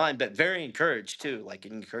lost my mind, but very encouraged too, like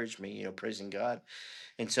it encouraged me, praising God.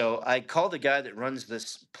 And so I call the guy that runs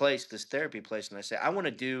this place, this therapy place, and I say,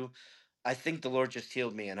 I think the Lord just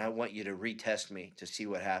healed me, and I want you to retest me to see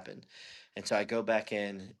what happened. And so I go back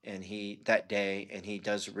in, and that day, and he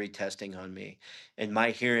does retesting on me, and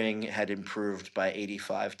my hearing had improved by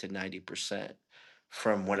 85 to 90%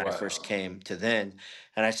 from when I first Wow. came to then.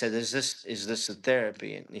 And I said, is this a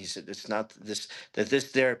therapy? And he said, it's not this, that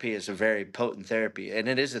this therapy is a very potent therapy, and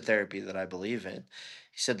it is a therapy that I believe in.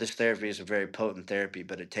 He said, this therapy is a very potent therapy,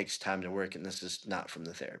 but it takes time to work, and this is not from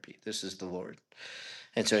the therapy. This is the Lord.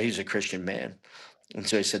 And so he's a Christian man. And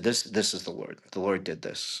so he said, this is the Lord. The Lord did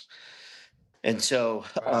this. And so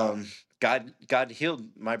Wow. God healed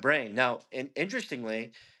my brain. Now, and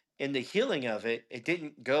interestingly, in the healing of it, it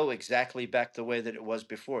didn't go exactly back the way that it was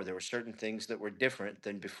before. There were certain things that were different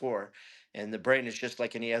than before. And the brain is just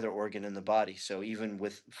like any other organ in the body. So even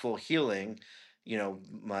with full healing,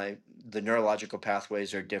 the neurological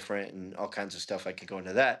pathways are different and all kinds of stuff. I could go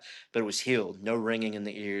into that, but it was healed. No ringing in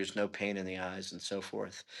the ears, no pain in the eyes, and so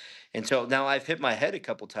forth. And so now I've hit my head a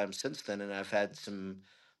couple times since then, and I've had some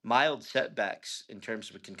mild setbacks in terms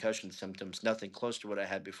of concussion symptoms, nothing close to what I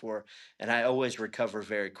had before. And I always recover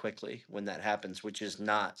very quickly when that happens, which is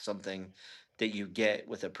not something that you get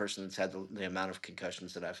with a person that's had the amount of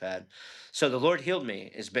concussions that I've had. So the Lord healed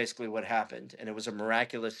me, is basically what happened. And it was a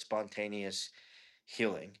miraculous, spontaneous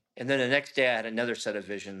healing. And then the next day, I had another set of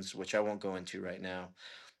visions, which I won't go into right now.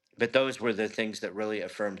 But those were the things that really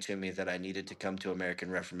affirmed to me that I needed to come to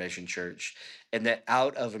American Reformation Church, and that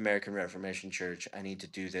out of American Reformation Church, I need to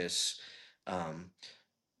do this um,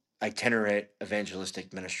 itinerant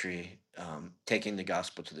evangelistic ministry, taking the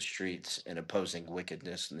gospel to the streets and opposing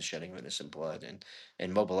wickedness and the shedding of innocent blood,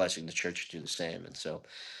 and mobilizing the church to do the same. And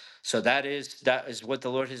so that is what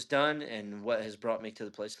the Lord has done, and what has brought me to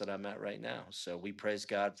the place that I'm at right now. So we praise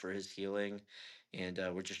God for His healing, and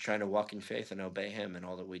we're just trying to walk in faith and obey Him in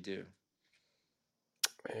all that we do.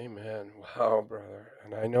 Amen. Wow, brother.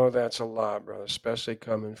 And I know that's a lot, brother, especially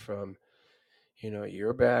coming from,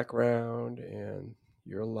 your background and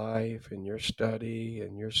your life and your study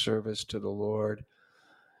and your service to the Lord.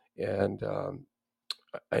 And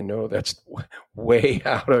I know that's way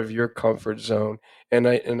out of your comfort zone. And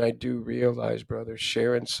I do realize, brother,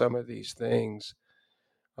 sharing some of these things,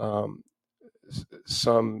 um,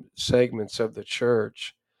 some segments of the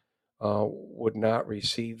church would not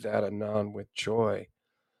receive that anon with joy,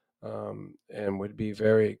 and would be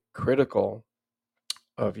very critical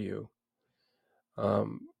of you.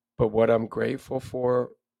 But what I'm grateful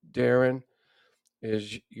for, Derin,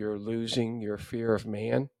 is you're losing your fear of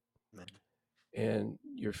man Amen. and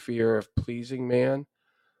your fear of pleasing man,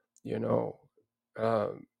 you know.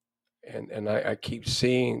 Um, and I keep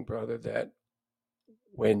seeing, brother, that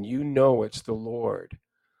when you know it's the Lord,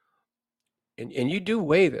 and you do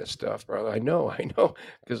weigh this stuff, brother. I know,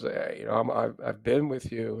 because I've been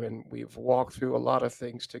with you, and we've walked through a lot of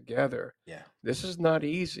things together. Yeah. This is not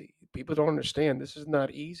easy. People don't understand. This is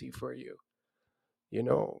not easy for you.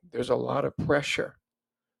 There's a lot of pressure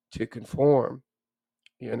to conform.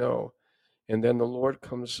 You know, and then the Lord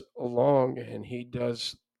comes along, and He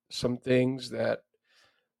does some things that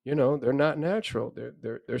they're not natural.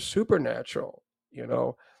 They're supernatural. You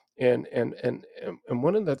know, and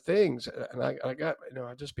one of the things, and I got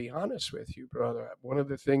I'll just be honest with you, brother. One of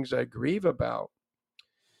the things I grieve about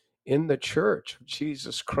in the Church of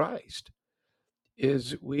Jesus Christ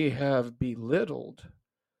is we have belittled,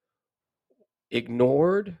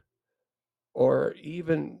 ignored, or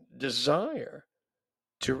even desire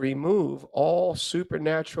to remove all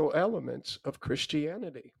supernatural elements of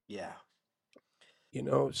Christianity. Yeah.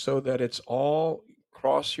 So that it's all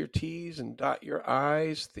cross your T's and dot your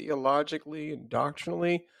I's theologically and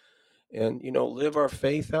doctrinally, and live our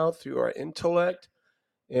faith out through our intellect.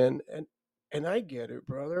 And and I get it,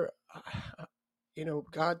 brother.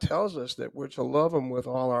 God tells us that we're to love him with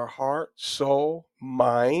all our heart, soul,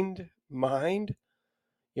 mind.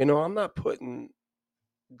 I'm not putting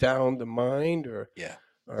down the mind, or Yeah.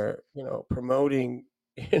 promoting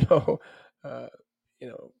you know uh you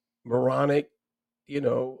know moronic, you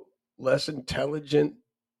know less intelligent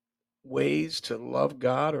ways to love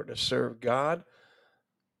God or to serve God.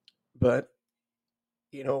 But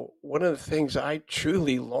one of the things I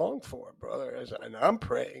truly long for, brother, and I'm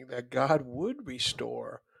praying that God would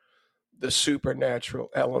restore the supernatural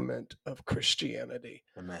element of Christianity.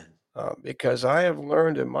 Amen. Because I have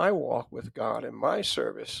learned in my walk with God, in my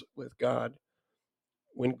service with God,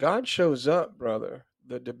 when God shows up, brother,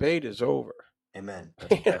 the debate is over. Amen.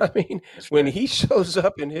 That's right. I mean, That's when right. he shows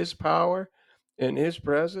up in his power, in his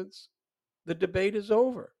presence, the debate is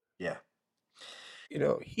over. Yeah.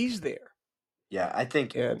 He's there. Yeah. I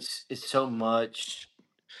think And it's so much.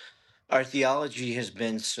 Our theology has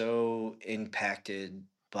been so impacted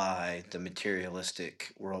by the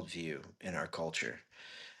materialistic worldview in our culture,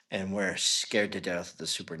 and we're scared to death of the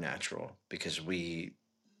supernatural because we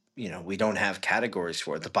don't have categories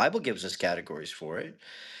for it. The Bible gives us categories for it,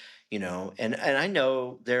 and I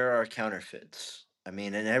know there are counterfeits. I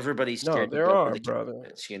mean, and everybody's no, scared to there death of are, the brother.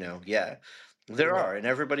 counterfeits. Yeah, there Yeah. are, and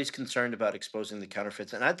everybody's concerned about exposing the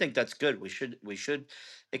counterfeits, and I think that's good. We should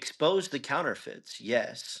expose the counterfeits,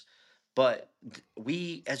 yes, but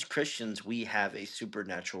we as Christians, we have a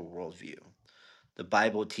supernatural worldview. The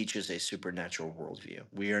Bible teaches a supernatural worldview.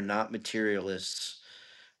 We are not materialists.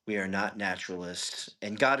 We are not naturalists.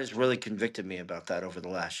 And God has really convicted me about that over the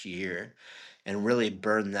last year and really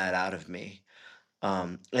burned that out of me.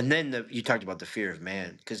 And then you talked about the fear of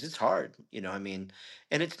man, because it's hard, I mean,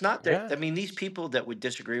 and it's not that, Yeah. I mean, these people that would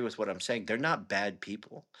disagree with what I'm saying, they're not bad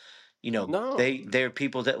people. No. They're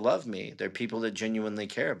people that love me. They're people that genuinely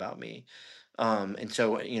care about me. And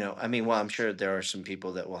so, I mean, well, I'm sure there are some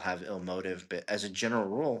people that will have ill motive, but as a general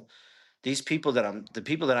rule, the people that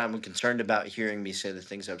I'm concerned about hearing me say the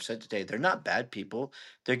things I've said today, they're not bad people.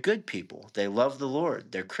 They're good people. They love the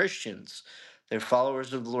Lord. They're Christians. They're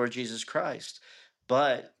followers of the Lord Jesus Christ.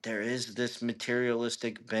 But there is this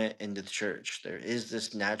materialistic bent in the church. There is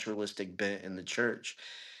this naturalistic bent in the church.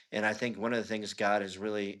 And I think one of the things God has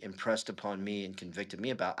really impressed upon me and convicted me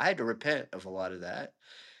about, I had to repent of a lot of that.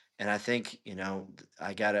 And I think,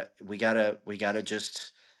 we gotta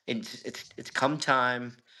just, it's come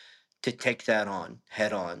time to take that on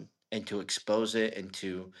head on and to expose it and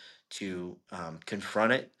to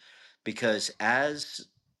confront it, because as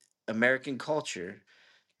American culture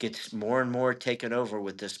gets more and more taken over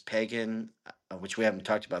with this pagan, which we haven't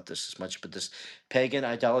talked about this as much, but this pagan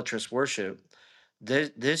idolatrous worship,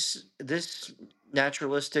 this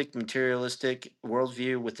naturalistic materialistic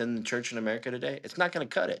worldview within the church in America today, it's not going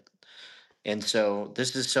to cut it. And so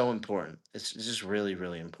this is so important. It's just really,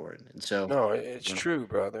 really important. And so, No, it's you know, true,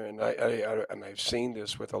 brother, and I've seen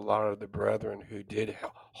this with a lot of the brethren who did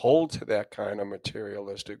hold to that kind of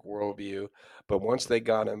materialistic worldview, but once they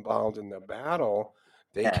got involved in the battle,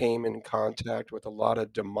 they yeah, came in contact with a lot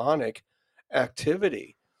of demonic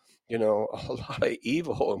activity, a lot of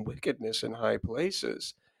evil and wickedness in high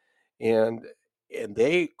places, and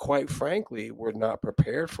they, quite frankly, were not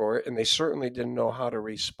prepared for it, and they certainly didn't know how to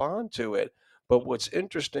respond to it. But what's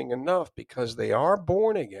interesting enough, because they are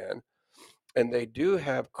born again and they do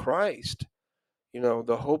have Christ,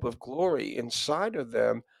 the hope of glory inside of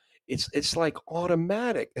them, it's like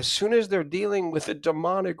automatic. As soon as they're dealing with the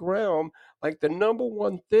demonic realm, like the number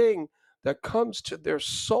one thing that comes to their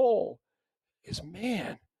soul is,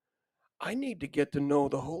 man, I need to get to know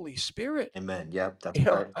the Holy Spirit. amen. Yep, that's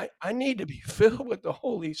right. I need to be filled with the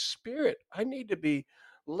Holy Spirit. I need to be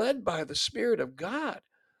led by the Spirit of God.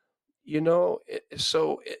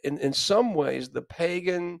 So in some ways, the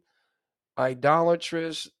pagan,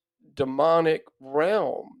 idolatrous, demonic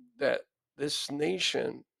realm that this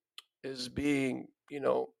nation is being,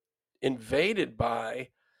 invaded by,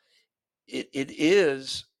 it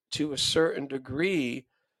is to a certain degree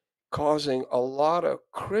causing a lot of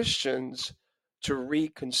Christians to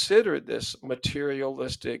reconsider this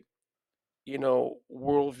materialistic,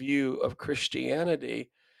 worldview of Christianity,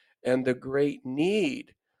 and the great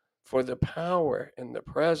need for the power and the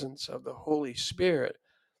presence of the Holy Spirit,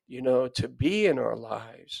 to be in our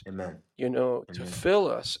lives, Amen. to Amen. fill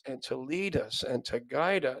us and to lead us and to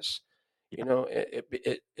guide us. Yeah.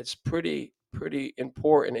 It's pretty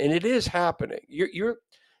important, and it is happening. You're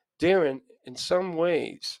Darren, in some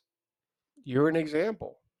ways, you're an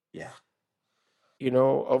example. Yeah.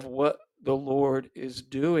 of what the Lord is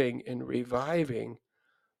doing in reviving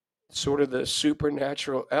sort of the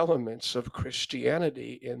supernatural elements of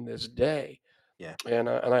Christianity in this day. Yeah. And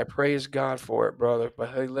I praise God for it, brother. But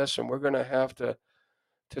hey, listen, we're gonna have to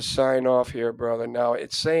sign off here, brother. Now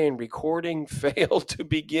it's saying recording failed to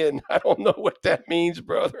begin. I don't know what that means,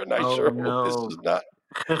 brother, and I Oh sure hope this no.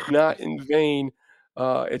 is not in vain.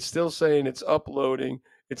 It's still saying it's uploading.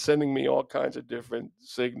 It's sending me all kinds of different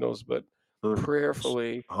signals, but Who knows?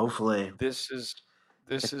 prayerfully, Hopefully. this is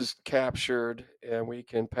this is captured and we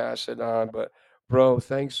can pass it on. But bro,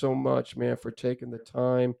 thanks so much, man, for taking the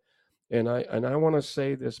time. And I want to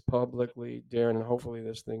say this publicly, Darren, and hopefully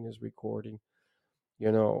this thing is recording.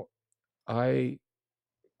 You know, I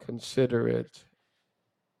consider it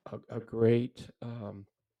a great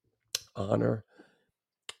honor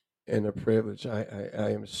and a privilege. I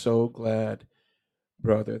am so glad,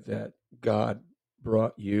 brother, that God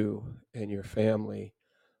brought you and your family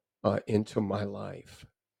into my life.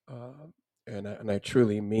 Uh, and I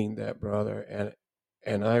truly mean that, brother.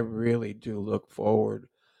 And I really do look forward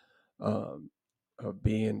um, of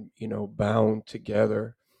being, bound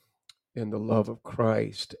together in the love of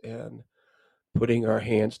Christ and putting our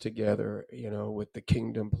hands together, with the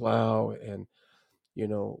kingdom plow and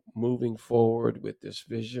moving forward with this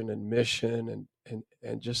vision and mission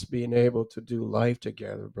and just being able to do life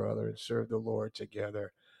together, brother, and serve the Lord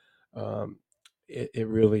together. Um, it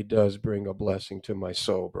really does bring a blessing to my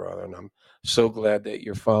soul, brother. And I'm so glad that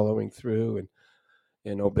you're following through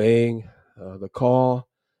and obeying the call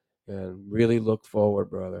and really look forward,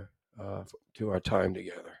 brother, to our time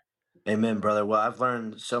together. Amen, brother. Well, I've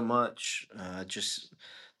learned so much, just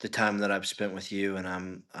the time that I've spent with you, and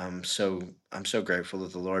I'm so grateful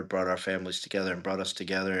that the Lord brought our families together and brought us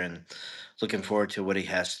together, and looking forward to what He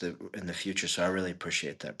has in the future. So I really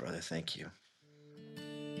appreciate that, brother. Thank you.